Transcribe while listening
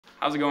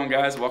How's it going,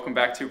 guys? Welcome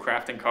back to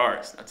Crafting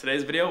Cars. Now,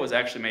 today's video was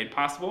actually made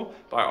possible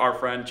by our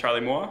friend Charlie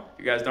Moore.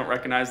 If you guys don't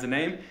recognize the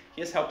name,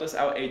 he has helped us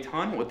out a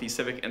ton with the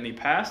Civic in the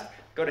past.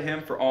 Go to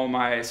him for all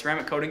my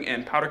ceramic coating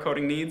and powder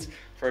coating needs.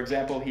 For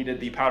example, he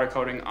did the powder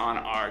coating on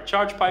our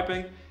charge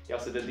piping. He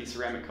also did the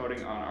ceramic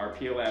coating on our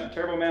PLM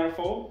turbo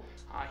manifold.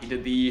 He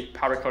did the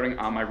powder coating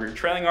on my rear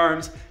trailing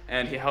arms,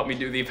 and he helped me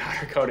do the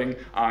powder coating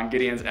on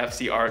Gideon's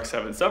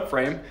FC-RX-7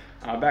 subframe.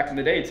 Back in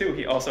the day too,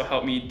 he also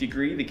helped me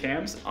degree the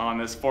cams on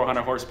this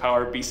 400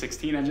 horsepower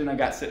B16 engine I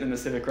got sitting in the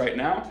Civic right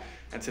now.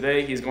 And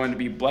today he's going to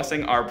be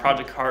blessing our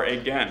project car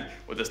again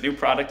with this new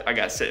product I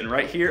got sitting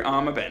right here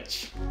on my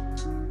bench.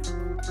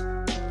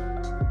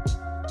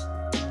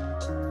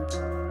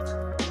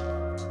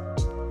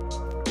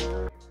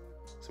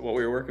 What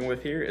we were working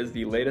with here is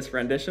the latest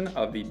rendition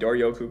of the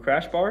Doryoku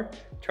crash bar.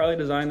 Charlie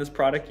designed this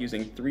product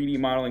using 3D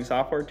modeling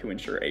software to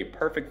ensure a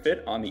perfect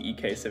fit on the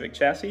EK Civic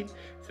chassis.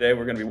 Today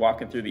we're going to be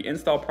walking through the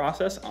install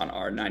process on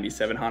our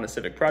 97 Honda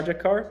Civic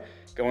project car,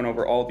 going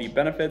over all the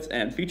benefits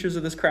and features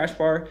of this crash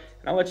bar,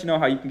 and I'll let you know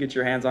how you can get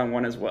your hands on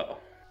one as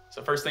well.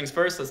 So first things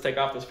first, let's take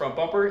off this front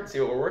bumper and see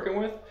what we're working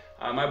with.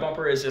 My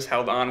bumper is just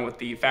held on with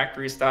the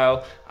factory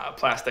style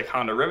plastic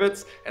Honda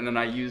rivets, and then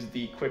I use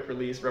the quick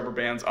release rubber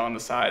bands on the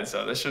side,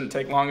 so this shouldn't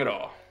take long at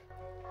all.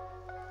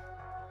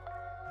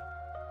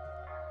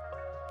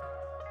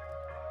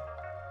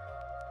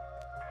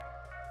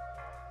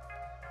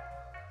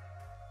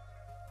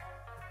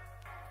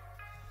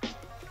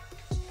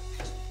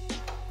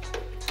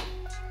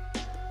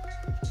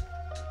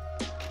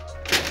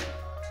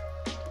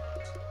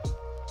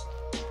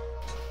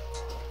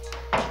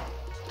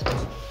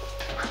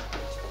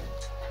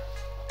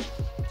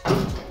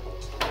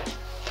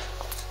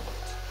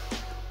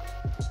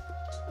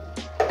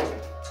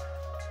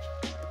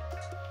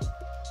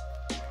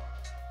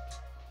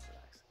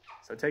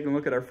 So taking a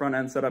look at our front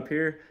end setup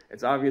here,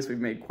 it's obvious we've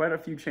made quite a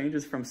few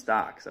changes from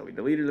stock. So we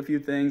deleted a few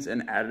things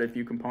and added a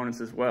few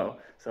components as well.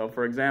 So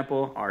for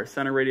example, our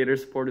center radiator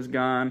support is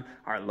gone,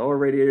 our lower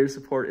radiator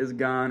support is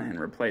gone and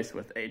replaced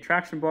with a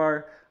traction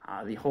bar.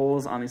 The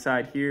holes on the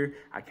side here,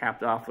 I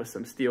capped off with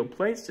some steel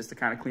plates just to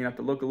kind of clean up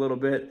the look a little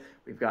bit.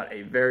 We've got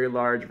a very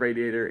large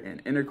radiator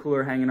and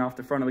intercooler hanging off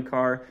the front of the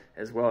car,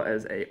 as well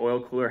as a oil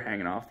cooler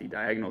hanging off the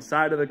diagonal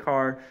side of the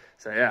car.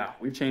 So yeah,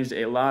 we've changed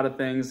a lot of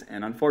things,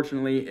 and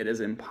unfortunately, it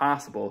is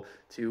impossible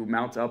to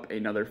mount up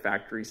another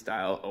factory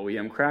style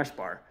OEM crash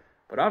bar.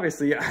 But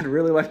obviously, I'd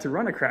really like to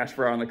run a crash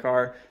bar on the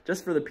car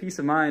just for the peace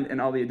of mind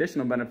and all the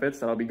additional benefits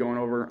that I'll be going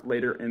over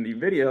later in the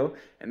video.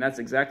 And that's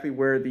exactly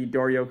where the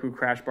Doryoku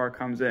crash bar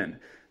comes in.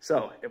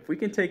 So if we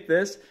can take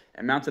this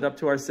and mount it up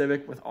to our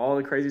Civic with all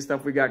the crazy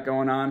stuff we got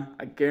going on,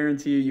 I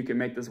guarantee you can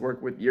make this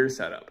work with your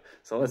setup.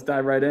 So let's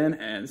dive right in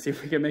and see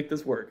if we can make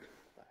this work.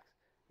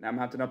 Now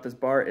mounting up this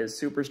bar is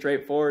super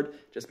straightforward,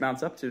 just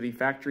mounts up to the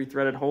factory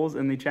threaded holes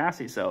in the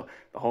chassis. So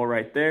the hole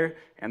right there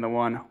and the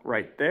one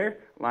right there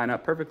line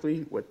up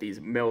perfectly with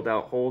these milled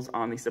out holes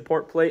on the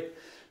support plate.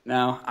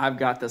 Now I've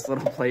got this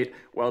little plate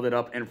welded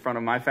up in front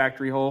of my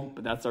factory hole,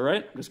 but that's all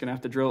right. I'm just gonna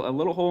have to drill a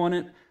little hole in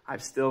it.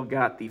 I've still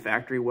got the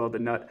factory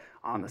welded nut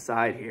on the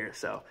side here.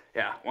 So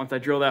yeah, once I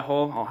drill that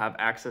hole, I'll have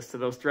access to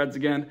those threads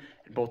again,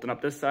 and bolting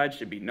up this side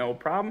should be no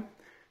problem.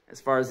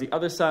 As far as the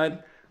other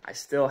side, I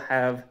still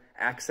have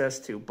access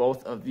to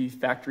both of the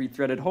factory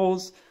threaded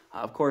holes.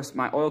 Of course,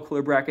 my oil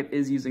cooler bracket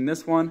is using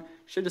this one.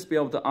 Should just be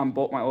able to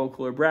unbolt my oil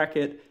cooler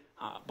bracket,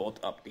 bolt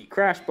up the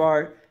crash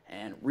bar,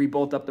 and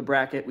rebolt up the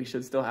bracket. We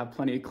should still have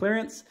plenty of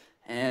clearance.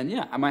 And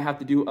yeah, I might have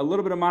to do a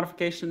little bit of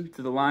modification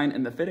to the line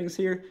and the fittings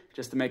here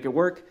just to make it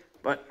work,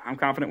 but I'm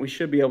confident we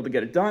should be able to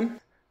get it done.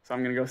 So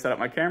I'm gonna go set up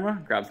my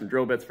camera, grab some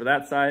drill bits for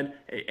that side,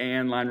 a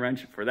AN line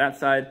wrench for that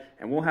side,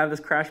 and we'll have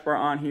this crash bar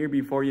on here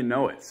before you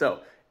know it.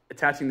 So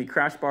attaching the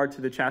crash bar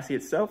to the chassis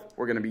itself,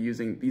 we're going to be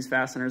using these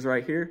fasteners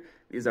right here.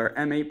 These are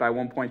M8 by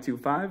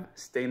 1.25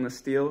 stainless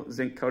steel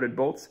zinc coated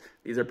bolts.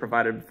 These are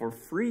provided for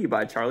free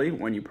by Charlie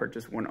when you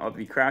purchase one of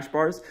the crash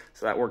bars.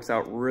 So that works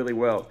out really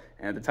well.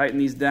 And to tighten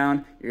these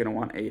down, you're going to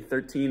want a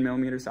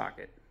 13mm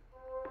socket.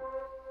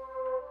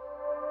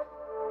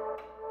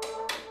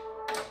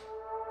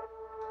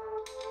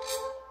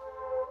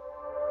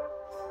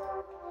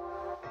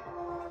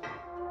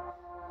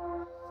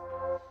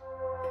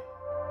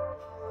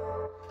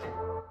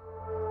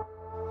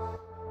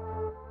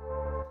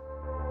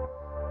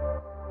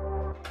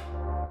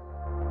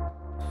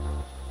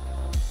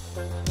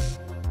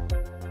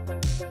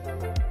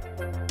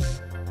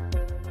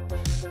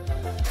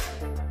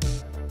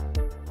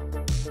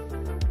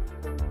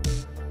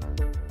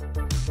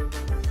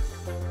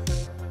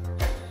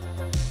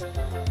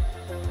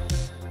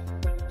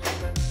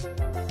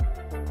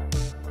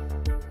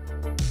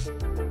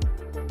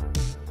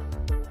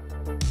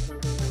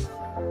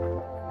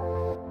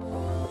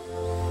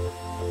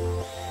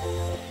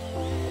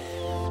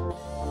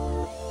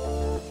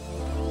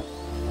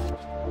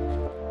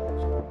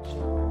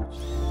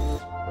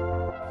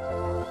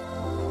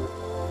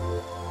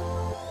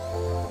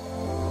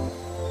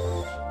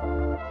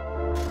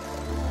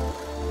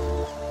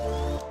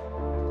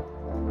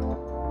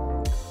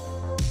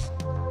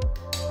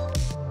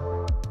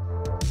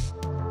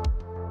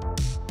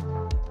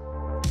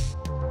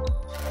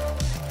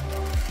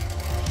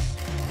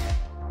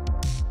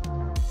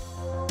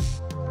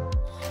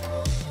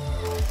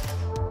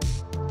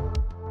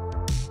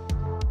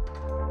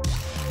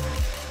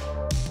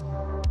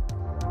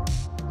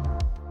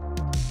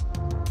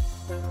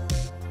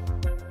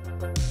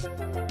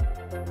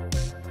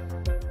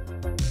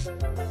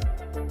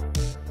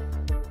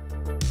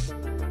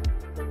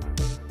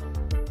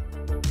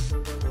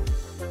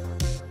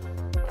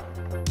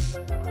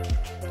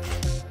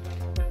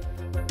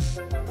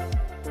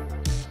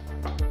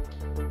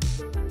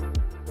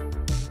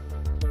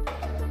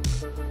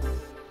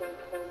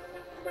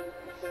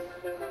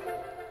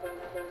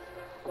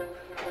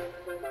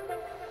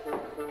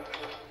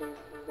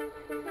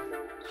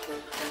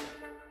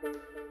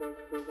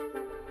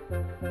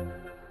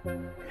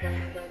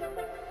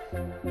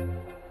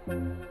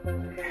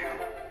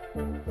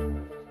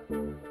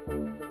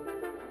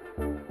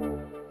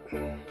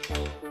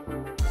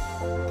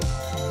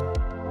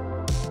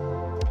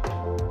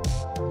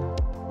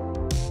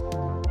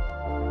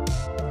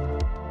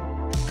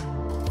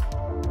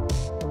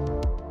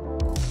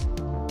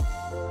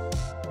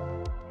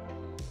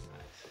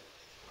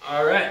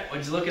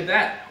 would you look at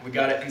that? We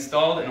got it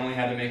installed and only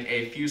had to make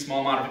a few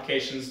small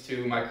modifications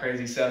to my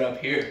crazy setup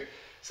here.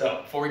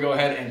 So before we go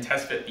ahead and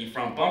test fit the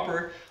front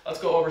bumper, let's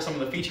go over some of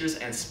the features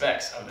and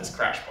specs of this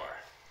crash bar.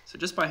 So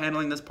just by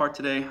handling this part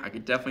today, I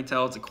could definitely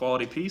tell it's a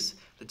quality piece.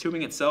 The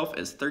tubing itself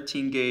is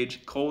 13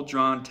 gauge cold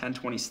drawn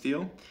 1020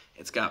 steel.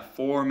 It's got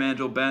 4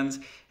 mandrel bends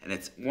and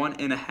it's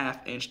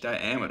 1.5 inch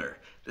diameter.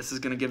 This is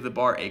going to give the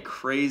bar a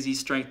crazy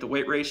strength to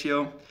weight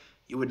ratio.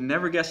 You would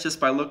never guess just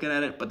by looking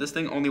at it, but this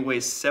thing only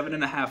weighs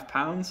 7.5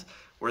 pounds,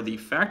 where the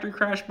factory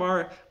crash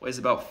bar weighs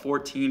about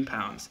 14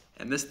 pounds.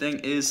 And this thing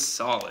is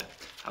solid.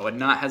 I would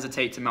not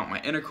hesitate to mount my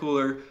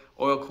intercooler,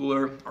 oil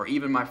cooler, or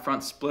even my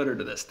front splitter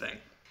to this thing.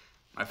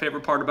 My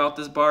favorite part about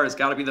this bar has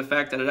got to be the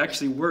fact that it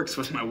actually works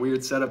with my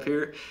weird setup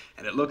here,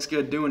 and it looks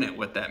good doing it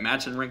with that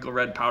matching wrinkle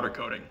red powder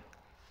coating.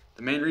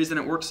 The main reason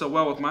it works so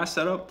well with my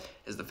setup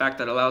is the fact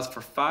that it allows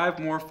for 5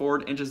 more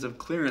forward inches of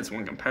clearance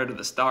when compared to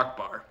the stock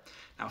bar.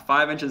 Now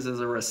 5 inches is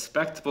a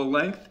respectable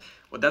length.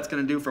 What that's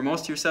going to do for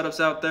most of your setups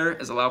out there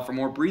is allow for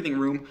more breathing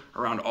room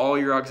around all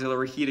your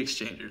auxiliary heat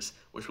exchangers,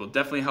 which will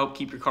definitely help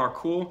keep your car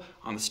cool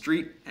on the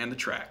street and the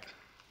track.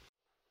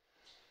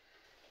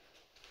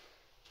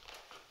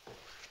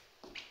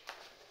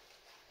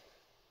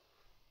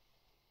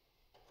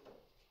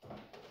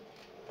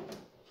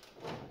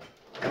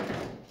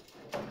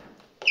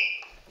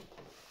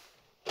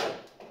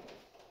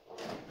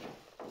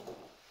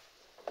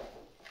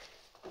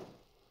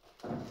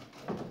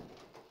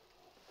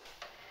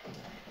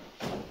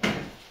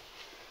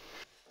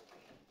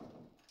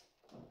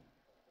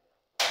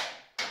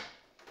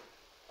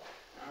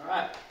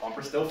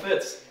 Bumper still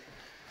fits.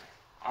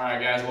 Alright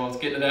guys, well, let's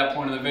get to that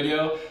point of the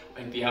video. I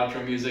think the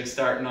outro music's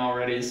starting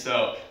already,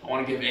 so I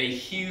want to give a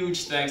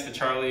huge thanks to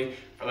Charlie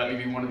for letting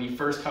me be one of the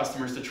first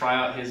customers to try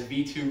out his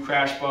V2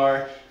 crash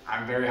bar.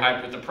 I'm very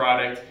hyped with the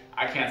product.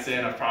 I can't say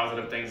enough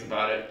positive things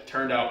about it. It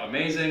turned out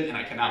amazing, and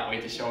I cannot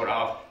wait to show it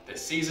off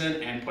this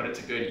season and put it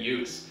to good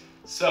use.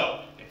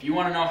 So, if you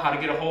want to know how to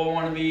get a hold of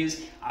one of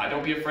these,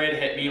 don't be afraid to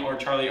hit me or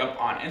Charlie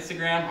up on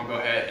Instagram. I'll go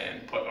ahead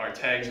and put our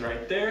tags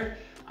right there.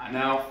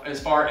 Now,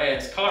 as far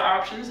as color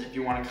options, if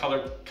you want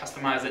to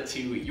customize it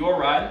to your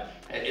ride,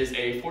 it is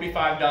a $45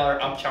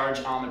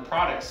 upcharge on the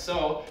product.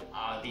 So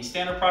the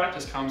standard product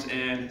just comes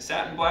in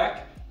satin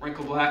black,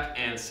 wrinkle black,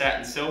 and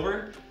satin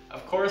silver.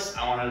 Of course,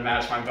 I wanted to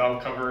match my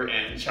valve cover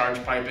and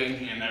charge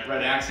piping and that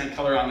red accent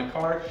color on the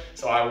car,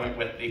 so I went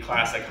with the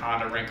classic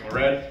Honda wrinkle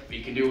red, but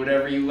you can do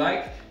whatever you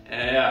like.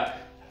 And yeah,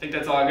 I think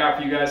that's all I got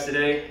for you guys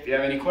today. If you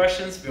have any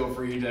questions, feel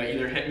free to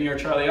either hit me or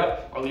Charlie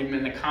up or leave them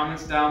in the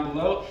comments down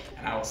below,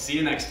 and I will see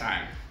you next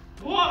time.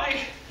 Bye!